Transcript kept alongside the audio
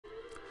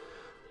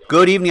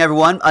Good evening,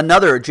 everyone.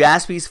 Another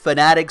Jaspys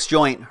Fanatics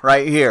joint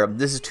right here.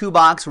 This is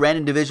 2-box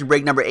random division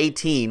break number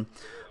 18.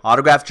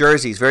 Autographed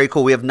jerseys. Very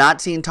cool. We have not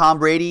seen Tom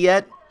Brady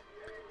yet.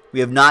 We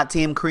have not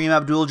seen Kareem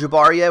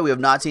Abdul-Jabbar yet. We have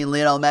not seen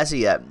Lionel Messi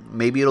yet.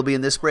 Maybe it'll be in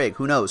this break.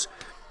 Who knows?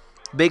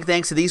 Big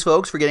thanks to these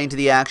folks for getting to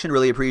the action.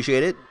 Really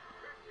appreciate it.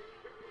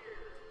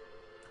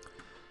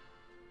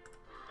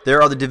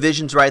 There are the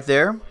divisions right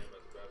there,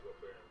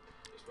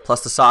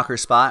 plus the soccer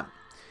spot.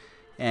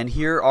 And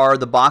here are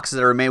the boxes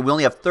that are remaining. We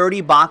only have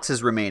 30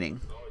 boxes remaining.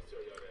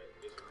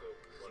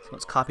 So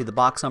let's copy the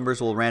box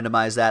numbers. We'll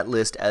randomize that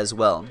list as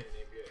well.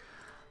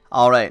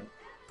 All right.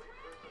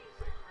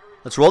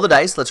 Let's roll the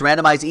dice. Let's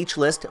randomize each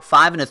list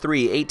 5 and a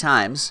 3 8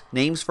 times.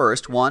 Names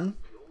first. 1,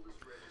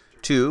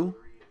 2,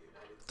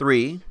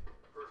 3,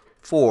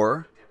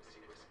 4,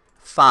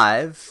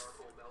 5,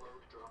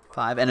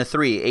 5 and a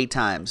 3 8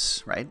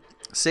 times, right?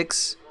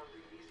 6,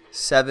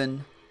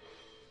 7,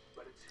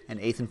 and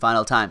 8th and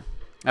final time.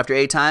 After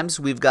 8 times,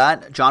 we've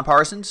got John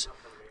Parsons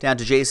down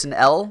to Jason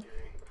L.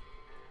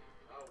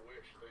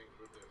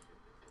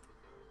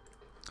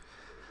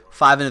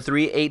 5 and a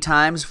 3 8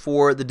 times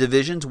for the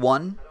divisions.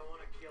 1,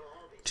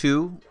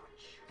 2,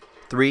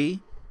 3,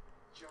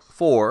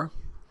 4,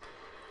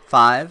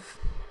 5,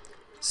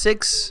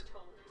 6,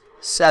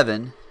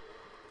 7,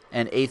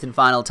 and 8th and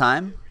final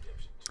time.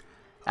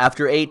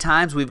 After 8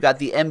 times, we've got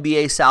the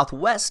NBA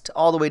Southwest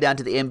all the way down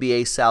to the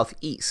NBA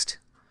Southeast.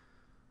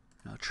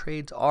 Now,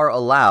 trades are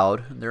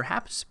allowed. There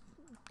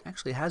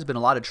actually has been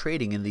a lot of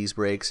trading in these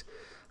breaks,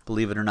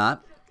 believe it or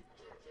not.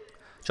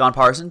 John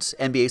Parsons,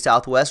 NBA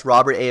Southwest.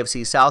 Robert,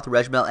 AFC South.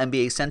 Regimel,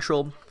 NBA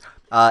Central,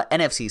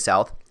 NFC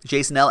South.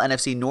 Jason L,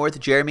 NFC North.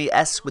 Jeremy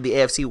S with the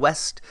AFC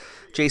West.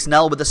 Jason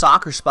L with the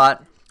soccer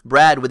spot.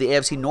 Brad with the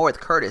AFC North.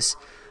 Curtis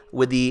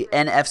with the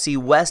NFC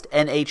West,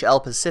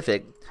 NHL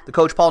Pacific. The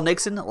coach Paul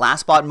Nixon, last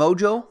spot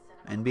Mojo,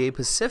 NBA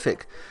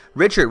Pacific.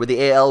 Richard with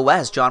the AL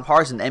West. John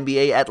Parsons,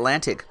 NBA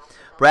Atlantic.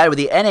 Brad with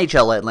the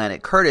NHL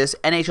Atlantic. Curtis,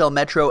 NHL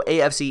Metro,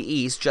 AFC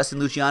East. Justin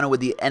Luciano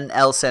with the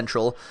NL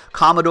Central.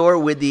 Commodore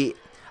with the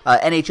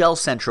NHL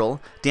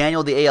Central.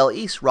 Daniel the AL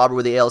East. Robert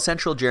with the AL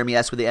Central. Jeremy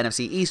S with the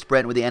NFC East.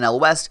 Brent with the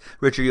NL West.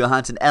 Richard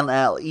Johansson,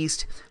 NL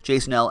East.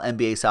 Jason L,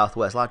 NBA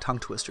Southwest. A lot of tongue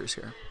twisters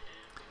here.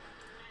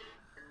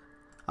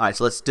 All right,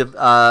 so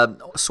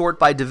let's sort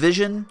by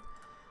division.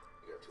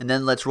 And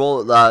then let's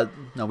roll. No,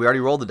 we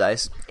already rolled the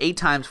dice. 8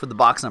 times for the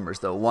box numbers,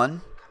 though.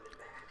 1,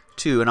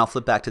 2, and I'll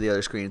flip back to the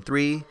other screen.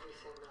 3,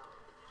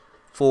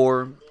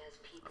 4,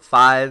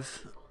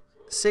 5,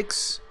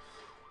 6,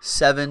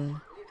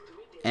 7,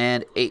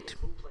 and 8.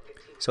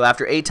 So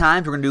after 8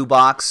 times, we're going to do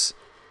box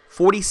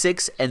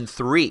 46 and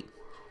 3.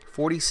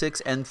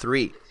 46 and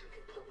 3.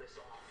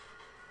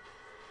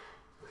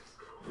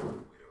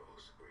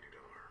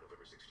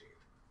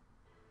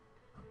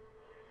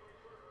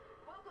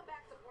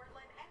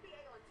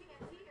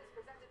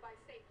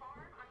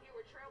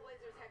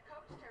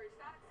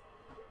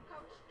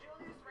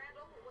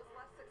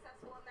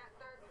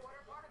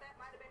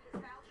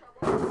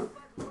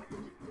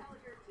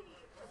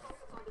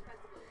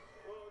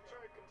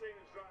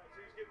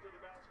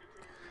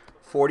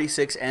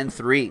 and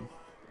 3.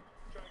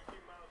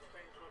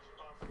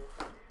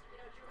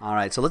 All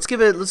right, so let's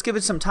give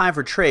it some time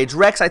for trades.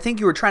 Rex, I think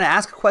you were trying to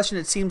ask a question.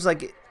 It seems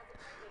like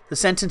the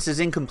sentence is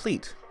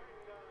incomplete.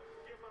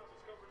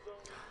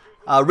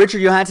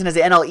 Richard Johansson has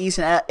the NL East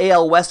and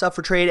AL West up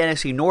for trade,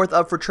 NFC North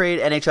up for trade,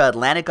 NHL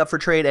Atlantic up for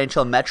trade,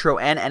 NHL Metro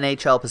and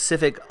NHL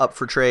Pacific up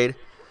for trade.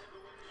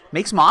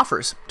 Make some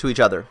offers to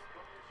each other.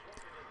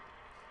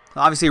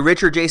 Obviously,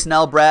 Richard, Jason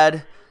L,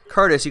 Brad,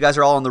 Curtis, you guys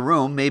are all in the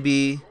room.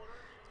 Maybe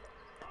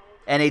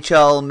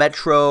NHL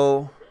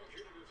Metro,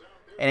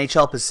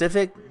 NHL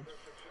Pacific.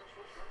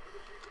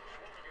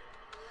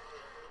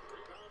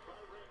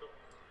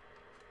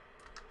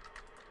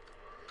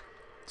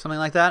 Something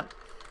like that.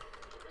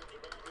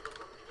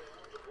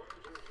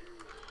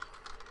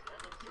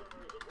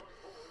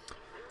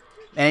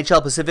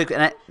 NHL Pacific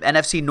and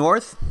NFC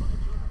North.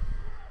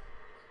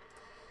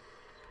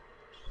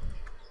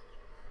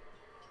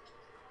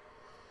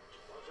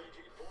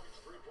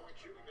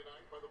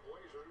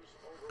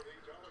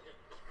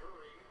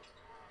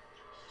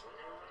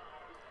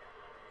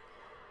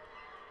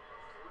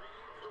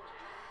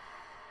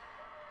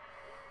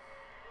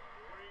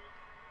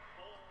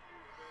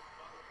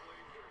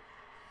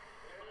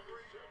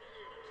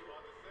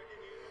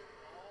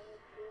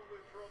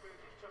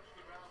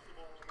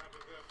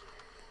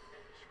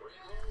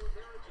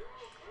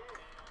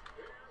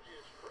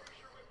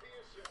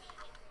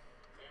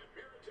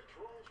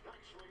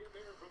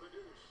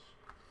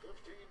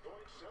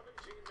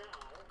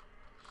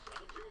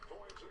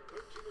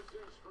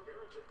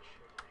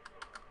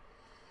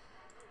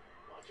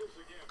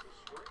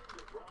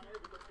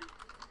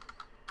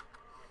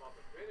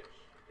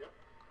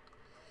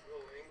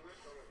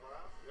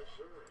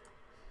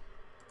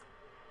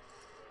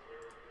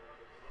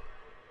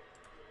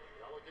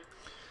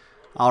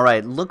 All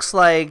right, looks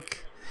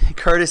like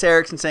Curtis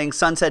Erickson saying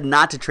Sun said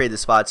not to trade the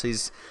spot, so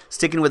he's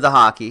sticking with the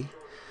hockey.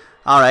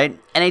 All right,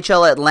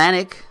 NHL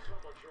Atlantic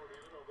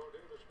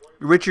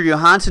Richard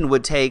Johansson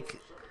would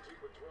take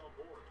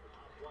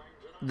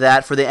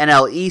that for the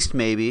NL East,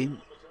 maybe.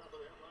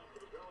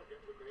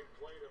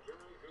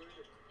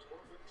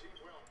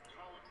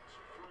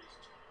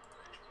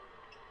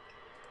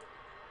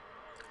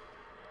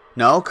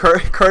 No,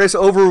 Curtis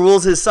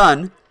overrules his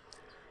son.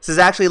 Says,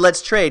 actually,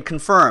 let's trade.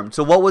 Confirmed.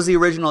 So what was the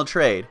original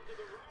trade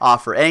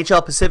offer?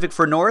 NHL Pacific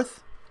for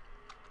North?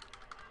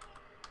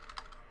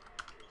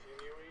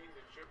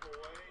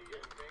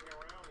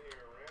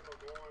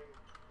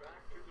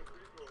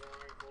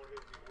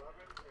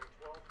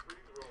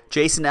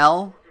 Jason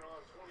L.,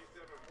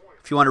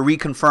 if you want to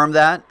reconfirm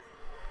that.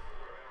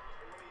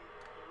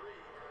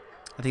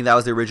 I think that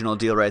was the original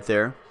deal right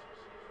there.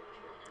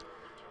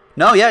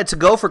 No, yeah, it's a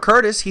go for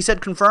Curtis. He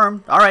said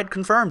confirmed. All right,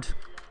 confirmed.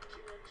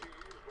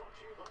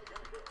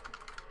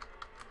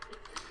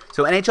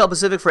 So NHL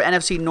Pacific for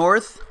NFC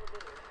North,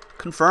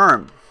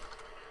 confirmed.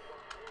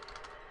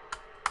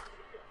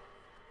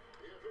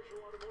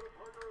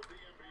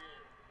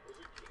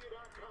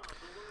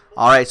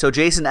 All right, so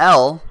Jason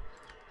L.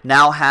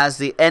 now has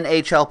the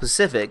NHL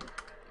Pacific.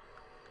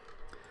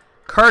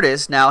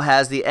 Curtis now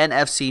has the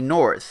NFC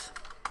North.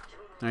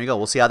 There you go.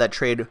 We'll see how that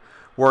trade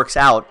works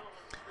out.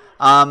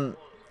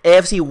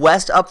 AFC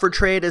West up for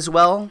trade as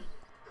well.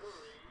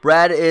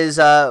 Brad's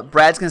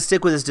going to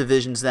stick with his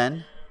divisions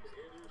then.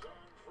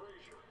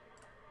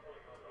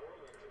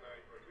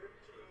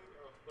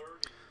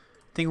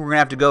 I think we're going to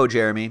have to go,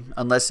 Jeremy,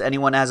 unless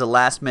anyone has a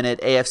last-minute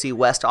AFC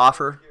West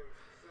offer.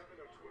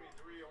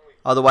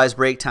 Otherwise,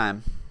 break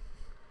time.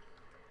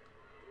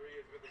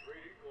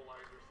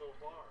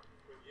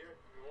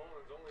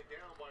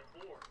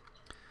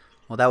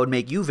 Well, that would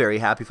make you very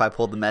happy if I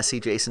pulled the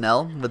Messi, Jason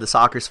L., with the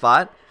soccer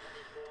spot.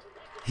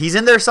 He's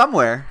in there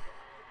somewhere.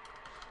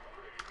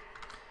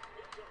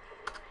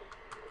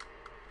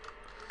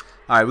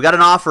 All right, we got an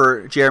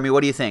offer, Jeremy.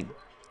 What do you think?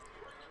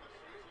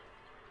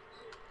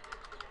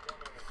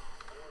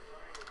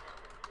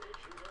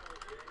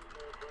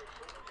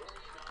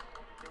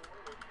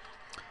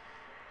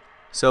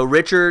 So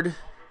Richard,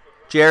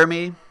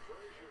 Jeremy.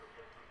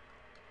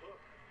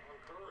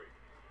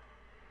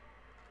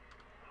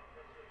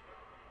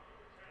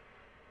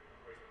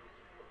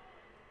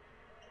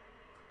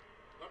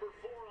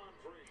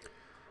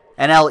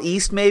 NL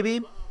East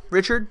maybe,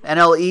 Richard?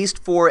 NL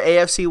East for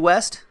AFC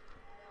West?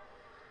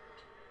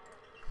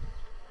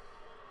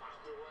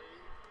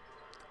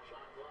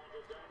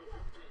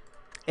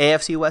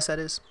 AFC West, that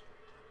is.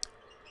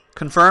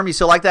 Confirmed? You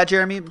still like that,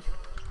 Jeremy?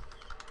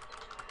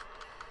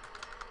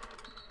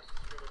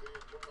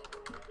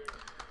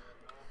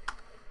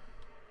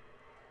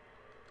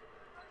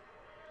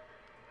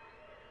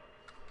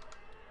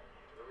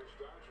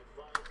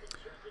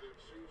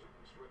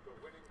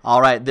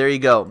 All right, there you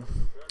go.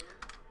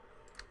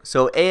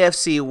 So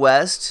AFC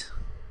West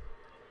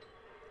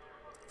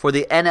for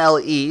the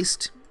NL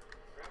East.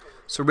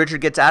 So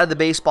Richard gets out of the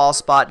baseball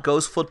spot,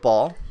 goes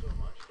football.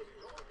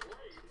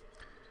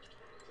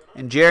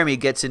 And Jeremy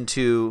gets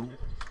into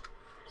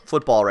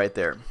football right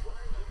there.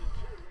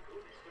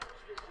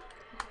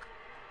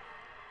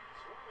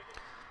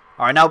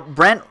 All right, now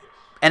Brent,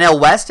 NL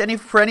West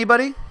for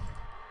anybody?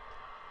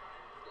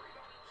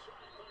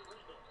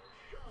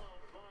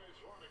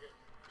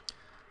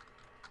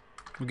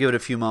 We'll give it a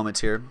few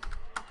moments here.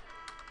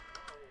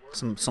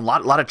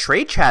 Lot of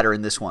trade chatter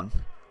in this one.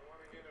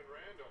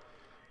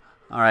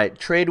 All right,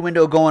 trade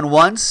window going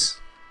once.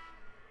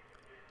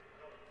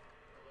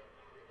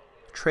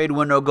 Trade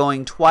window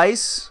going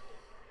twice.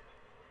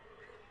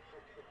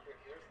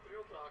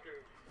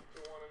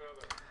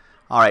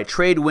 All right,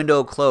 trade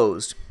window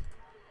closed.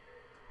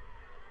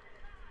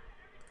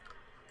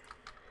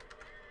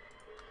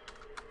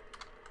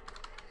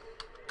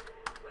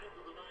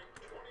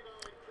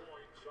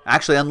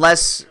 Actually,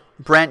 unless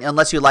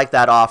you like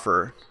that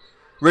offer.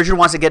 Richard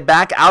wants to get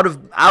back out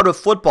of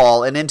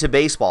football and into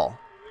baseball.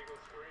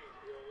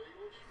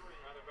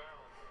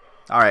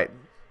 All right.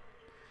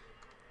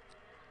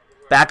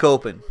 Back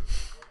open.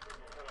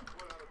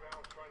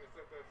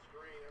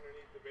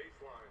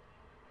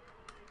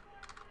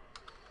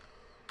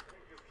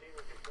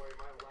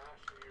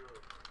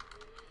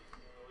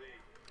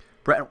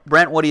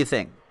 Brent, what do you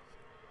think?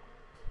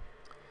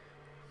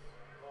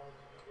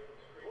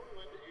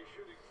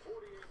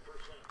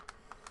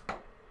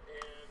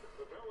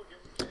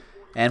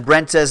 And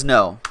Brent says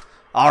no.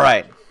 All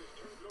right.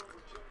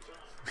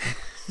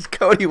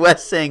 Cody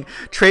West saying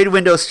trade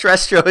window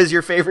stress Joe is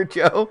your favorite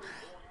Joe.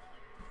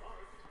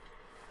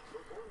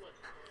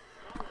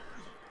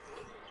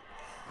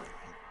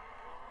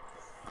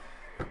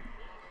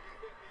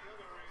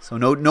 So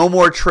no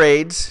more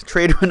trades.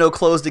 Trade window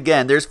closed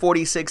again. There's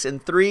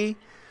 46-3.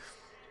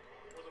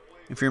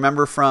 If you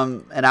remember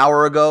from an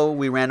hour ago,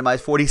 we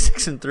randomized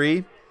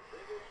 46-3.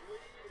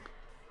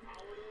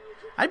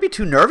 I'd be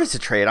too nervous to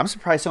trade. I'm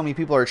surprised so many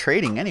people are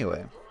trading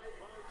anyway.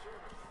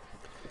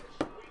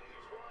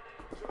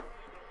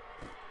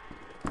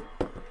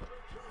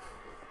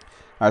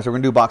 All right, so we're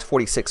going to do box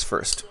 46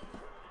 first.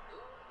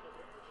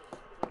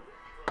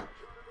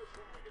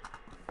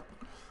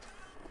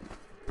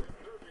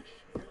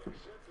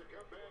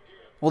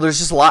 Well, there's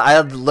just a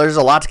lot. There's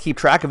a lot to keep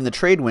track of in the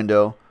trade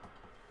window.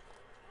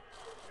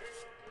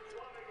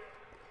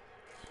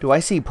 Do I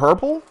see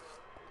purple?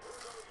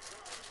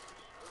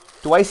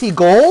 Do I see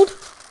gold?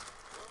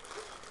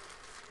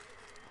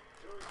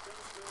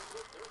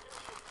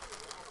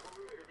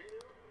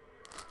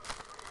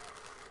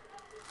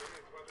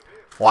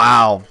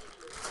 Wow.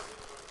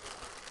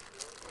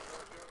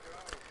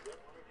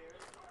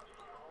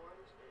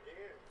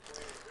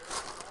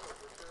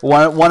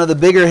 One of the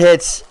bigger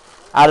hits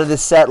out of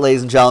this set,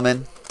 ladies and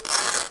gentlemen.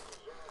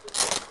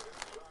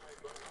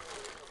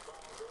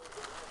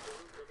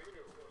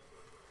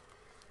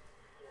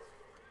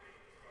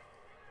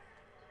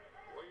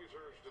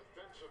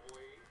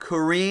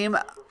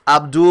 Kareem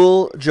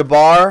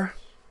Abdul-Jabbar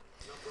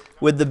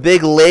with the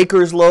big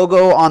Lakers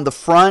logo on the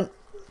front.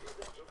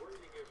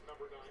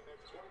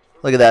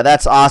 Look at that.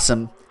 That's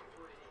awesome.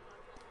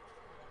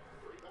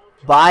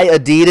 By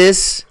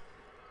Adidas.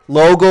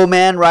 Logo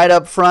man right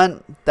up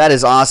front. That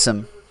is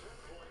awesome.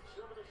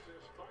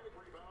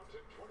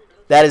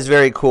 That is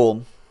very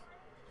cool.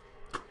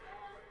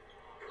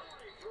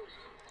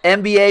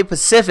 NBA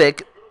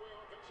Pacific.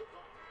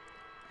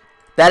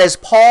 That is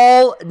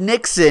Paul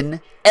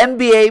Nixon.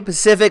 NBA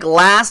Pacific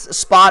Last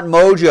Spot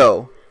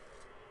Mojo.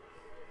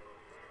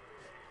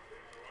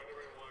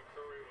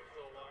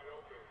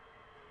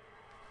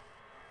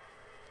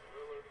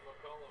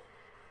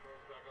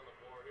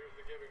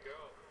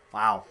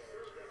 Wow.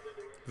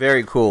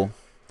 Very cool. All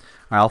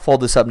right, I'll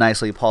fold this up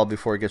nicely, Paul,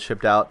 before it gets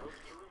shipped out.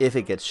 If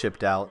it gets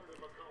shipped out.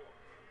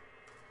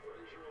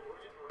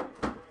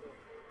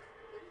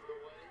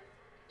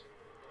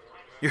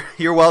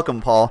 You're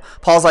welcome, Paul.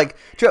 Paul's like,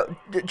 Joe,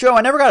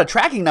 I never got a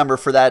tracking number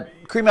for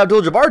that Kareem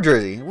Abdul-Jabbar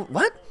jersey.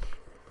 What?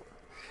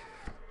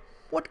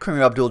 What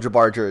Kareem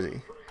Abdul-Jabbar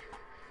jersey?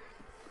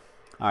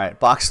 All right,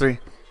 box 3.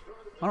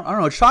 I don't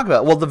know what you're talking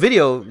about. Well, the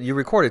video you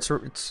recorded,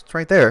 it's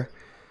right there.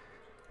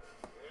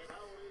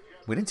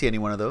 We didn't see any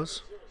one of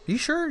those. You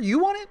sure you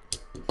want it?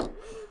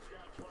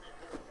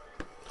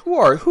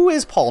 Who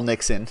is Paul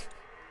Nixon?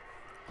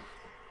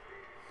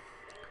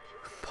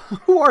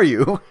 Who are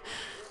you?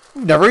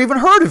 I've never even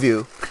heard of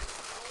you.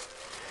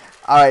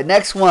 All right,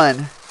 next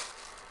one.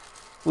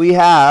 We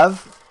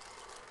have.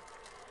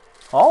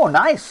 Oh,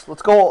 nice.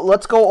 Let's go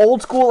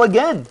old school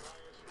again.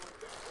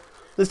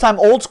 This time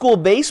old school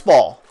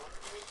baseball.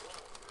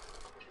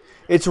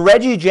 It's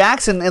Reggie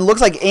Jackson. It looks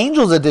like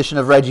Angels edition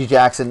of Reggie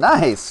Jackson.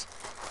 Nice.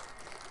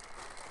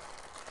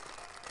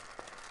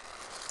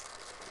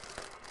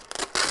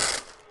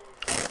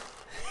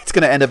 It's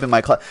going to end up in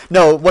my closet.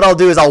 No, what I'll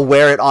do is I'll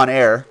wear it on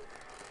air.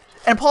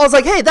 And Paul's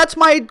like, hey, that's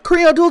my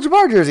Kareem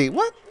Abdul-Jabbar jersey.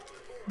 What?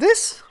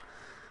 This?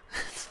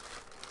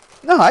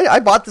 No, I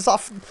bought this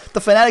off the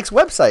Fanatics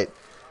website.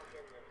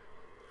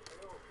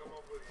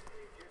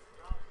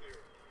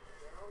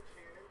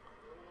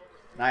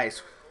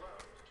 Nice.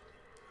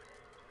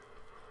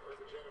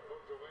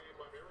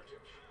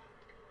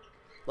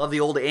 Love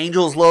the old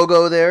Angels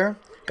logo there.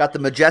 Got the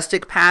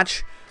Majestic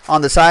patch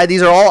on the side.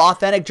 These are all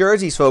authentic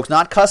jerseys, folks,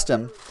 not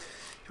custom.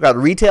 You've got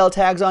retail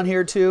tags on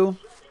here, too.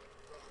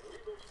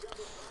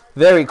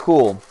 Very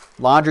cool.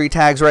 Laundry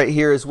tags right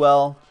here as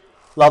well.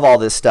 Love all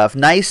this stuff.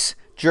 Nice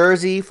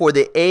jersey for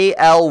the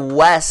AL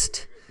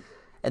West.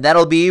 And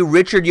that'll be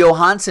Richard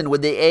Johansson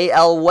with the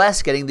AL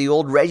West getting the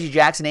old Reggie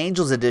Jackson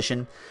Angels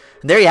edition.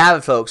 And there you have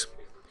it, folks.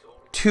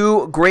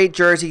 2 great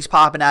jerseys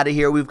popping out of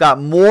here. We've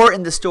got more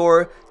in the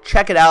store.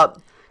 Check it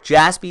out.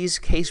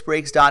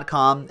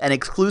 JaspysCaseBreaks.com. An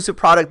exclusive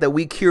product that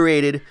we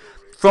curated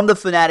from the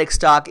Fanatics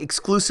stock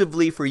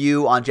exclusively for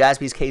you on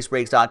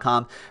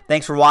JaspysCaseBreaks.com.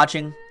 Thanks for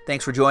watching.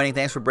 Thanks for joining.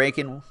 Thanks for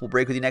breaking. We'll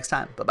break with you next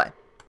time. Bye-bye.